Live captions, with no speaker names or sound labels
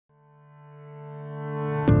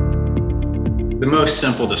The most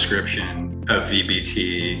simple description of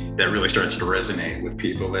VBT that really starts to resonate with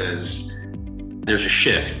people is there's a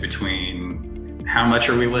shift between how much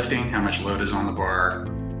are we lifting, how much load is on the bar,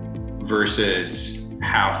 versus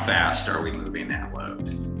how fast are we moving that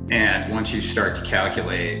load. And once you start to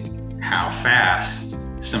calculate how fast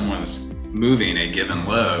someone's moving a given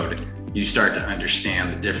load, you start to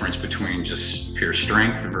understand the difference between just pure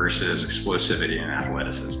strength versus explosivity and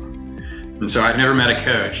athleticism. And so I've never met a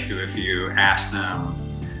coach who, if you ask them,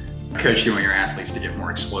 coach, do you want your athletes to get more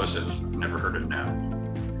explosive? I've never heard a no.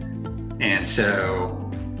 And so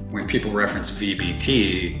when people reference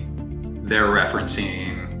VBT, they're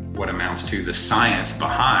referencing what amounts to the science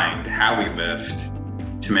behind how we lift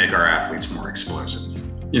to make our athletes more explosive.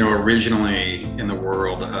 You know, originally in the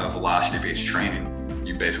world of velocity-based training,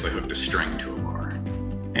 you basically hooked a string to a bar.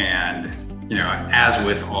 And, you know, as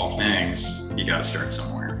with all things, you got to start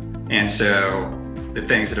somewhere. And so the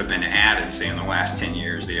things that have been added, say in the last 10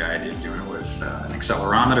 years, the idea of doing it with an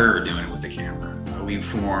accelerometer or doing it with the camera.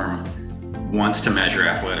 EliteForm wants to measure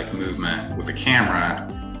athletic movement with a camera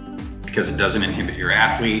because it doesn't inhibit your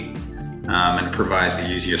athlete, and it provides the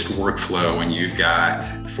easiest workflow when you've got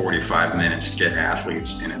 45 minutes to get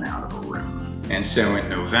athletes in and out of a room. And so in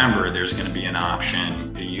November, there's going to be an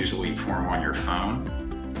option to use EliteForm on your phone.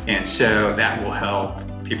 And so that will help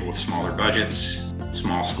people with smaller budgets,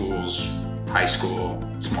 small schools, high school,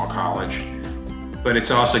 small college. But it's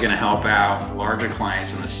also going to help out larger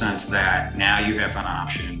clients in the sense that now you have an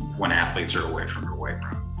option when athletes are away from your weight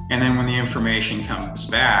room. And then when the information comes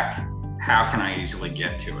back, how can I easily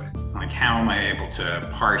get to it? Like, how am I able to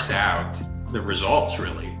parse out the results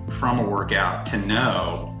really from a workout to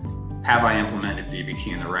know, have I implemented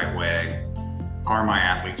VBT in the right way? Are my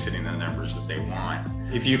athletes hitting the numbers that they want?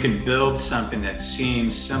 If you can build something that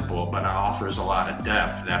seems simple but offers a lot of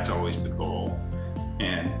depth, that's always the goal.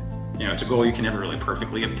 And you know, it's a goal you can never really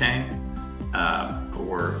perfectly obtain,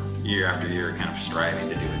 or year after year kind of striving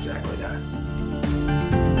to do exactly that.